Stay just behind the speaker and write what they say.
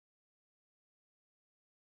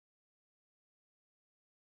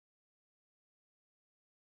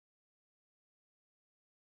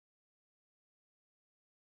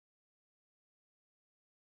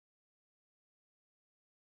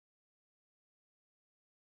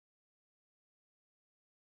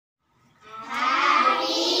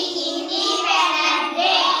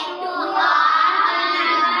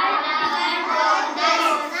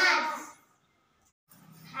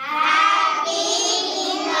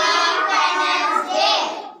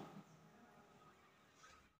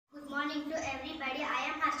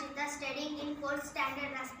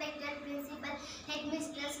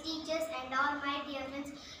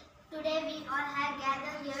Today we all have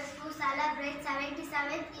gathered here to celebrate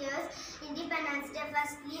 77th years Independence Day.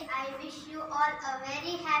 Firstly, I wish you all a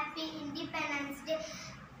very happy Independence Day.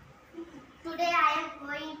 Today I am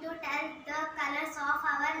going to tell the colors of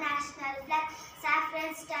our national flag.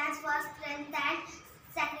 Saffron stands for strength and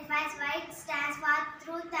sacrifice. White stands for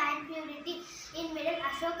truth and purity. In middle,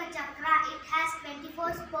 Ashoka Chakra. It has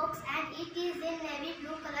 24 spokes and it is in navy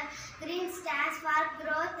blue color. Green stands for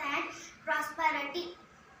growth and prosperity.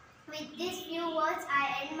 With these few words, I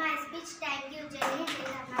end my speech. Thank you. Jai Hind, Jai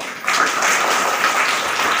Karnataka.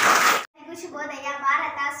 ಶುಭೋದಯ.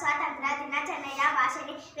 ಭಾರತ ಸ್ವಾತಂತ್ರ್ಯ ದಿನಾಚರಣೆಯ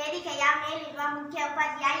ಭಾಷಣೆ ವೇದಿಕೆಯ ಮೇಲಿರುವ ಮುಖ್ಯ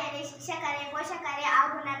ಉಪಾಧ್ಯಾಯರೇ, ಶಿಕ್ಷಕರೇ, ಪೋಷಕರೇ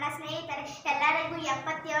ಹಾಗೂ ನನ್ನ ಸ್ನೇಹಿತರೆ, ಎಲ್ಲರಿಗೂ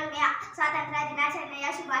 77ನೇ ಸ್ವಾತಂತ್ರ್ಯ ದಿನಾಚರಣೆಯ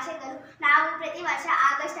ಶುಭಾಶಯಗಳು. ನಾವು ಪ್ರತಿ ವರ್ಷ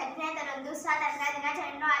ಆಗಸ್ಟ್ 15ರಂದು ಸ್ವಾತಂತ್ರ್ಯ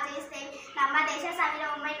ದಿನಾಚರಣೆಯನ್ನು ಆಚರಿಸುತ್ತೇವೆ. ನಮ್ಮ ದೇಶ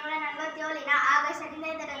 1947ನ ಆಗಸ್ಟ್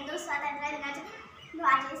 15ರಂದು ಸ್ವಾತಂತ್ರ್ಯ ದಿನಾಚರಣೆಯನ್ನು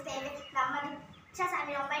ಆಚರಿಸುತ್ತೇವೆ. ನಮ್ಮ ದೇಶ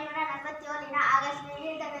 1947ನ ಆಗಸ್ಟ್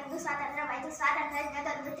 15ರಂದು ಸ್ವಾತಂತ್ರ್ಯವಾಯಿತು. ಸ್ವಾತಂತ್ರ್ಯ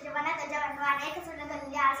ದಿನದಂದು ತ್ರಿವರ್ಣ ಧ್ವಜವನ್ನು ಅನೇಕ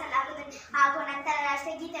ಸ್ಥಳಗಳಲ್ಲಿ ಹಾರಿಸಲಾಗುತ್ತದೆ ಹಾಗೂ ನಂತರ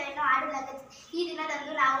ರಾಷ್ಟ್ರೀಯ ಗೀತೆಯನ್ನು ಹಾಡಲಾಗುತ್ತದೆ. ಈ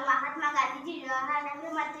ದಿನದಂದು ನಾವು ಮಹಾತ್ಮ ಗಾಂಧೀಜಿ, ಜವಾಹರಲಾಲ್ ನೆಹರು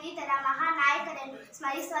ಮತ್ತು ಇತರ ಮಹಾನ್ ನಾಯಕರನ್ನು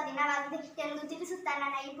ಸ್ಮರಿಸುವ ದಿನವಾಗಿದೆ ಎಂದು ತಿಳಿಸುತ್ತಾ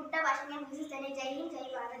ನನ್ನ ಈ ಪುಟ್ಟ ಭಾಷಣ ಮುಗಿಸುತ್ತೇನೆ. ಜೈ ಹಿಂದ್, ಜೈ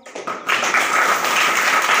ಭಾರತ್.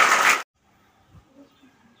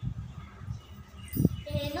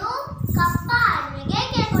 ಏನು ಕಪ್ಪ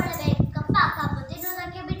ಅಡುಗೆಗೆ ಕೊಡಬೇಕು? ಕಪ್ಪ ಕಬ್ಬು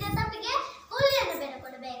ತಿನ್ನುವುದಕ್ಕೆ ಬಿಟ್ಟ ತಪ್ಪಿಗೆ ಕೂಲಿಯನ್ನು ಬೇರೆ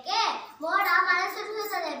ಕೊಡಬೇಕೆ? ಮೋಡ ಮಳೆ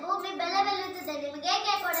ಸುರಿಸುತ್ತದೆ, ಭೂಮಿ ಬೆಲೆ ಬೆಳೆಯುತ್ತದೆ, ನಿಮಗೆ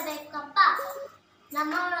ಕೊಡಬೇಕು ಕಪ್ಪ?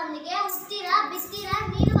 ನಮ್ಮವರೊಂದಿಗೆ ಉತ್ತೀರಾ, ಬಿತ್ತೀರಾ,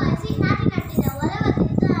 ನೀರು ಹಾಯಿಸಿ ನಾಟಿ ನಟ್ಟಿದ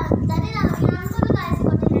ಒಲವತ್ತಿದ್ದ ದರಿದವರಿಗೆ ಅನುಕೂಲ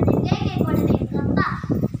ಕಾಯಿಸಿಕೊಟ್ಟಿಲ್ಲ, ನಿಮಗೆ ಕೊಡಬೇಕು ಕಪ್ಪ?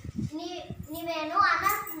 ನೀವೇನು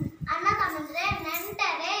ಅನ್ನ ತಮ್ಮಂದ್ರೆ,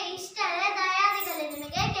 ನೆಂಟರೆ, ಇಷ್ಟರೇ, ದಯಾದಿಗಳೇ,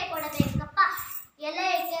 ನಿಮಗೆ ಕೊಡಬೇಕು ಕಪ್ಪ? ಎಲೆ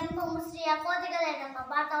ಕೆಂಪು ಮುಸ್ರಿಯ ಕೋತಿಗಳೇ, ನಮ್ಮ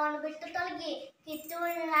ಭಾರತವನ್ನು ಬಿಟ್ಟು ತೊಲಗಿ.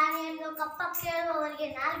 ಕಿತ್ತೂರು ರಾಣಿಯನ್ನು ಕಪ್ಪ ಕೇಳುವವರಿಗೆ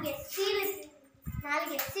ನಾಲಿಗೆ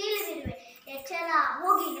ಸೀಳಿದಿರುವೆ. ಎಚ್ಚರ,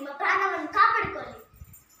 ಹೋಗಿ ನಿಮ್ಮ ಪ್ರಾಣವನ್ನು ಕಾಪಾಡಿಕೊಳ್ಳಿ.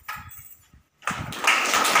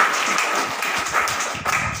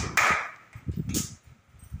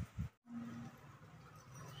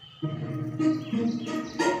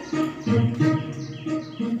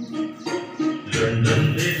 लंदन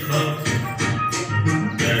देखा,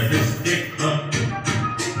 पेरिस देखा,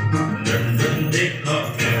 लंदन देखा,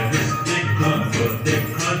 पेरिस देखा, वो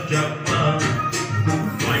देखा जापान,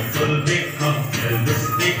 माइकल देखा, एल्विस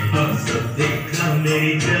देखा, सब देखा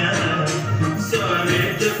मेरी जान। सारे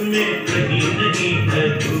जग में कहीं नहीं है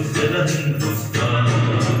दूसरा हिंदुस्तान,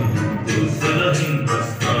 दूसरा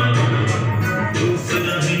हिंदुस्तान,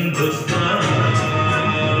 दूसरा हिंदुस्तान।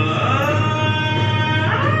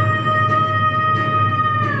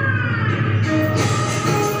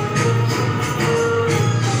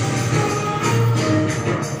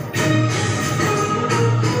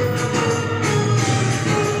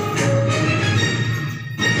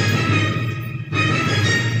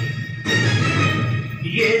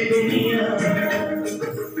 ये दुनिया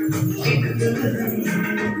एक दुल्हन,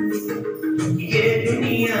 ये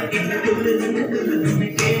दुनिया एक दुल्हन, दुल्हन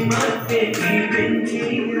के माथे की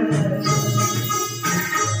बिंदी।